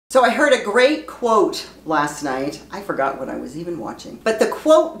So I heard a great quote last night. I forgot what I was even watching. But the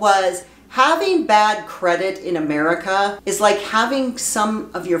quote was, having bad credit in America is like having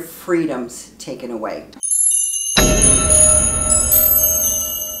some of your freedoms taken away.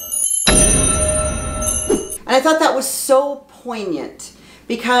 And I thought that was so poignant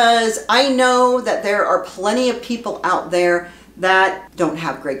because I know that there are plenty of people out there that don't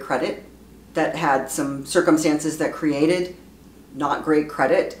have great credit, that had some circumstances that created not great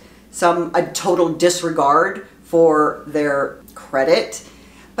credit, a total disregard for their credit.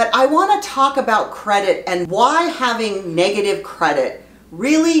 But I want to talk about credit and why having negative credit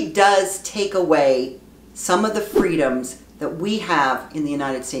really does take away some of the freedoms that we have in the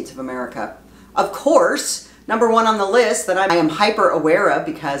United States of America. Of course, number one on the list that I am hyper aware of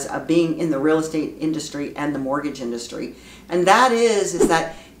because of being in the real estate industry and the mortgage industry, and that is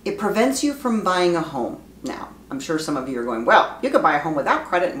that it prevents you from buying a home. Now, I'm sure some of you are going, well, you could buy a home without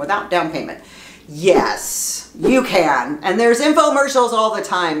credit and without down payment. Yes, you can. And there's infomercials all the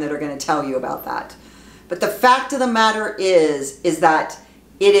time that are going to tell you about that. But the fact of the matter is that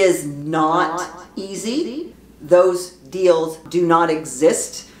it is not easy. Those deals do not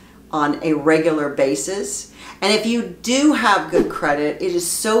exist on a regular basis. And if you do have good credit, it is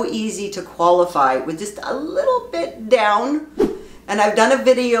so easy to qualify with just a little bit down. And I've done a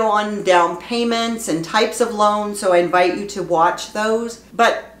video on down payments and types of loans, so I invite you to watch those.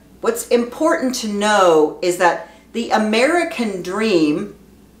 But what's important to know is that the American dream,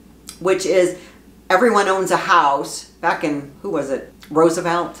 which is everyone owns a house, back in, who was it?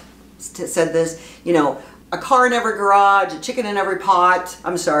 Roosevelt said this, you know, a car in every garage, a chicken in every pot.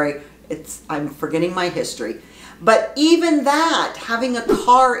 I'm sorry, I'm forgetting my history. But even that, having a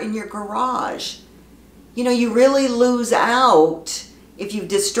car in your garage, you know, you really lose out if you've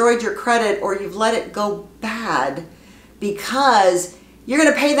destroyed your credit or you've let it go bad, because you're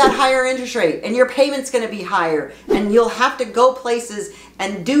going to pay that higher interest rate and your payment's going to be higher, and you'll have to go places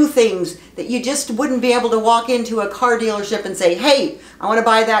and do things that you just wouldn't be able to walk into a car dealership and say, hey, I want to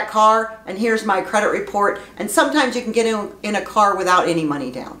buy that car and here's my credit report. And sometimes you can get in a car without any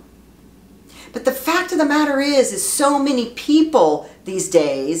money down. But the fact of the matter is so many people these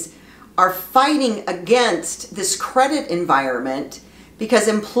days are fighting against this credit environment because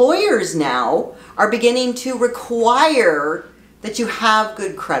employers now are beginning to require that you have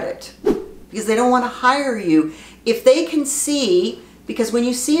good credit because they don't want to hire you if they can see, because when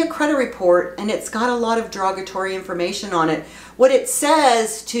you see a credit report and it's got a lot of derogatory information on it, what it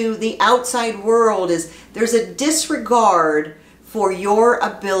says to the outside world is there's a disregard for your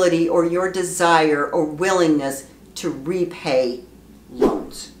ability or your desire or willingness to repay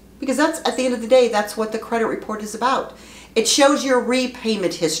loans. Because that's, at the end of the day, that's what the credit report is about. It shows your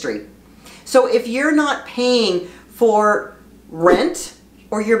repayment history. So if you're not paying for rent,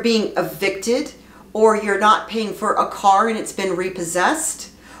 or you're being evicted, or you're not paying for a car and it's been repossessed,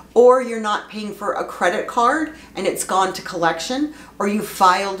 or you're not paying for a credit card and it's gone to collection, or you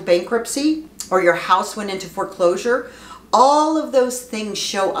filed bankruptcy, or your house went into foreclosure, all of those things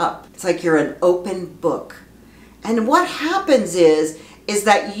show up. It's like you're an open book. And what happens is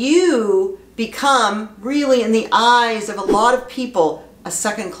that you become, really in the eyes of a lot of people, a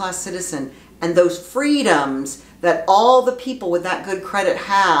second-class citizen. And those freedoms that all the people with that good credit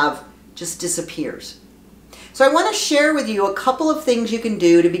have just disappears. So I want to share with you a couple of things you can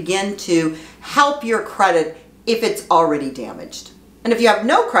do to begin to help your credit if it's already damaged. And if you have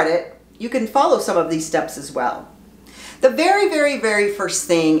no credit, you can follow some of these steps as well. The very, very, very first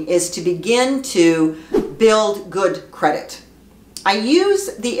thing is to begin to build good credit. I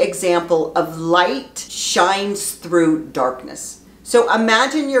use the example of light shines through darkness. So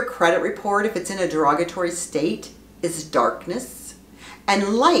imagine your credit report, if it's in a derogatory state, is darkness. And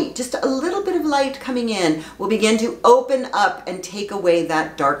light, just a little bit of light coming in, will begin to open up and take away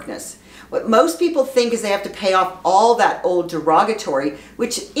that darkness. What most people think is they have to pay off all that old derogatory,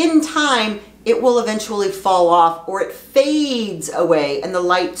 which in time, it will eventually fall off or it fades away and the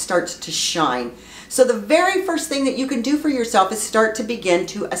light starts to shine. So the very first thing that you can do for yourself is start to begin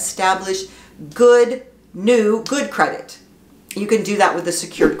to establish good credit. You can do that with a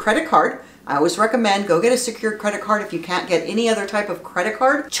secured credit card. I always recommend go get a secured credit card if you can't get any other type of credit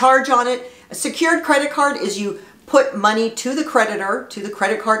card. Charge on it. A secured credit card is you put money to the creditor, to the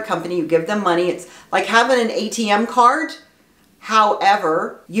credit card company. You give them money. It's like having an ATM card.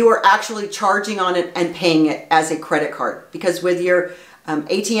 However, you are actually charging on it and paying it as a credit card, because with your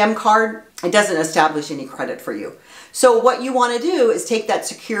ATM card, it doesn't establish any credit for you. So what you want to do is take that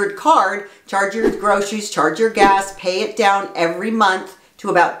secured card, charge your groceries, charge your gas, pay it down every month to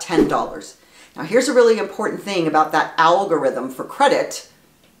about $10. Now here's a really important thing about that algorithm for credit.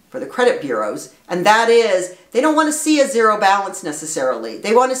 for the credit bureaus, and that is they don't want to see a zero balance necessarily.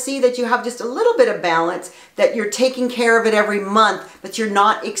 They want to see that you have just a little bit of balance, that you're taking care of it every month, but you're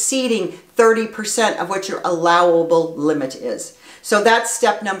not exceeding 30% of what your allowable limit is. So that's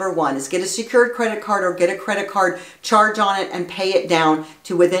step number one, is get a secured credit card or get a credit card, charge on it, and pay it down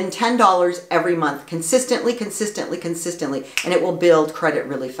to within $10 every month, consistently, and it will build credit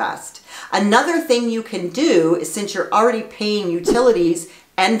really fast. Another thing you can do is, since you're already paying utilities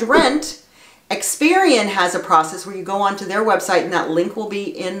and rent, Experian has a process where you go onto their website, and that link will be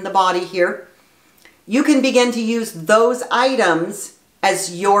in the body here. You can begin to use those items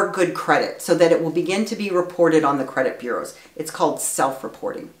as your good credit so that it will begin to be reported on the credit bureaus. It's called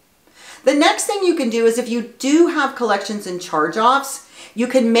self-reporting. The next thing you can do is, if you do have collections and charge-offs, you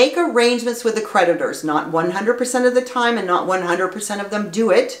can make arrangements with the creditors, not 100% of the time, and not 100% of them do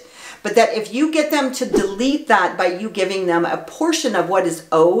it, but that if you get them to delete that by you giving them a portion of what is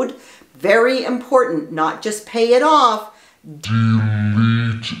owed, very important, not just pay it off,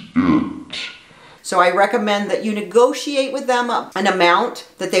 delete it. So I recommend that you negotiate with them an amount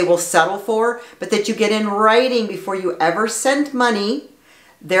that they will settle for, but that you get in writing before you ever send money,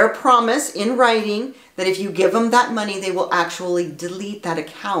 their promise in writing that if you give them that money, they will actually delete that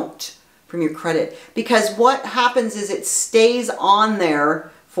account from your credit. Because what happens is it stays on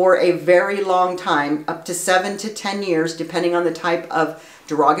there for a very long time, up to 7 to 10 years, depending on the type of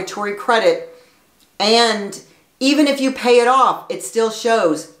derogatory credit. And even if you pay it off, it still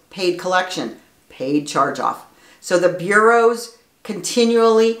shows paid collection, paid charge off. So the bureaus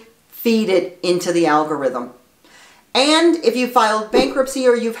continually feed it into the algorithm. And if you filed bankruptcy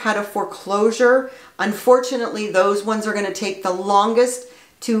or you've had a foreclosure, unfortunately, those ones are going to take the longest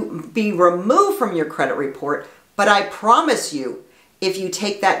to be removed from your credit report. But I promise you, if you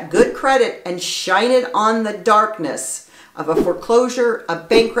take that good credit and shine it on the darkness of a foreclosure, a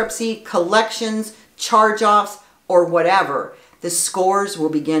bankruptcy, collections, charge-offs, or whatever, the scores will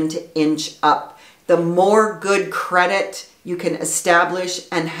begin to inch up. The more good credit you can establish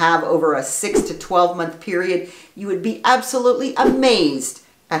and have over a 6 to 12 month period, you would be absolutely amazed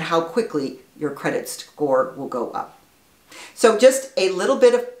at how quickly your credit score will go up. So just a little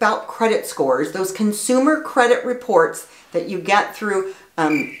bit about credit scores, those consumer credit reports that you get through,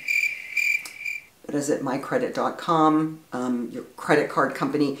 mycredit.com, your credit card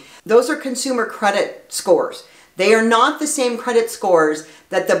company. Those are consumer credit scores. They are not the same credit scores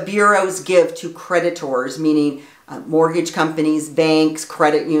that the bureaus give to creditors, meaning mortgage companies, banks,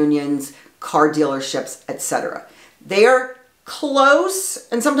 credit unions, car dealerships, etc. They are close,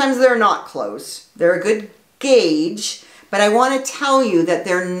 and sometimes they're not close. They're a good gauge, but I want to tell you that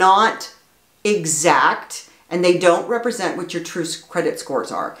they're not exact, and they don't represent what your true credit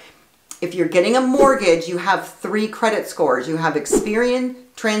scores are. If you're getting a mortgage, you have 3 credit scores. You have Experian,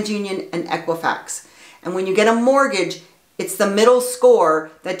 TransUnion, and Equifax. And when you get a mortgage, it's the middle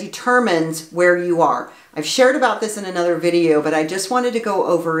score that determines where you are. I've shared about this in another video, but I just wanted to go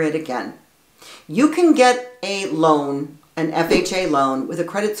over it again. You can get a loan, an FHA loan, with a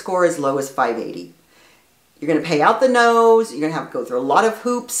credit score as low as 580. You're going to pay out the nose, you're going to have to go through a lot of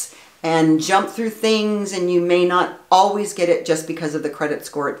hoops and jump through things, and you may not always get it just because of the credit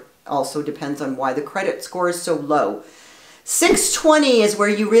score. It also depends on why the credit score is so low. 620 is where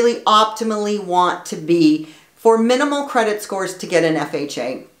you really optimally want to be for minimal credit scores to get an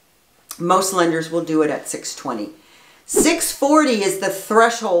FHA. Most lenders will do it at 620. 640 is the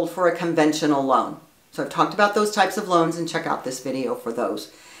threshold for a conventional loan. So I've talked about those types of loans, and check out this video for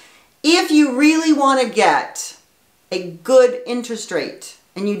those. If you really want to get a good interest rate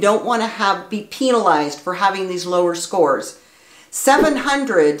and you don't want to be penalized for having these lower scores,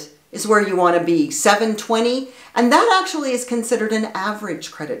 700 is where you want to be, 720, and that actually is considered an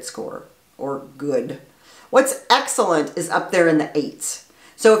average credit score, or good. What's excellent is up there in the 8s.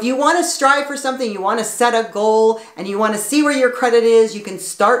 So if you want to strive for something, you want to set a goal, and you want to see where your credit is, you can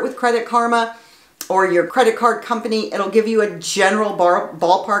start with Credit Karma or your credit card company. It'll give you a general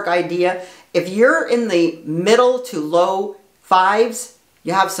ballpark idea. If you're in the middle to low 5s,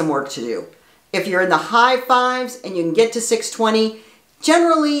 you have some work to do. If you're in the high 5s and you can get to 620,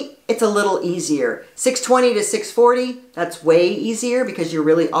 generally it's a little easier. 620 to 640, that's way easier because you're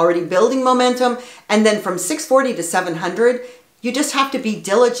really already building momentum. And then from 640 to 700, you just have to be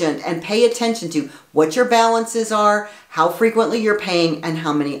diligent and pay attention to what your balances are, how frequently you're paying, and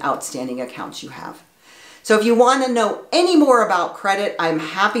how many outstanding accounts you have. So if you want to know any more about credit, I'm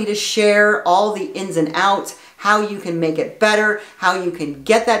happy to share all the ins and outs, how you can make it better, how you can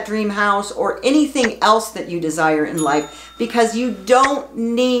get that dream house or anything else that you desire in life, because you don't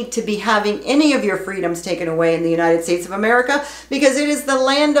need to be having any of your freedoms taken away in the United States of America, because it is the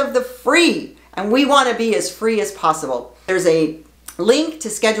land of the free and we want to be as free as possible. There's a link to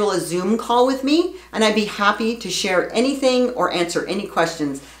schedule a Zoom call with me, and I'd be happy to share anything or answer any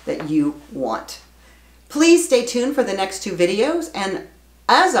questions that you want. Please stay tuned for the next 2 videos, and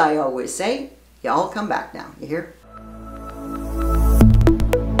as I always say, y'all come back now. You hear?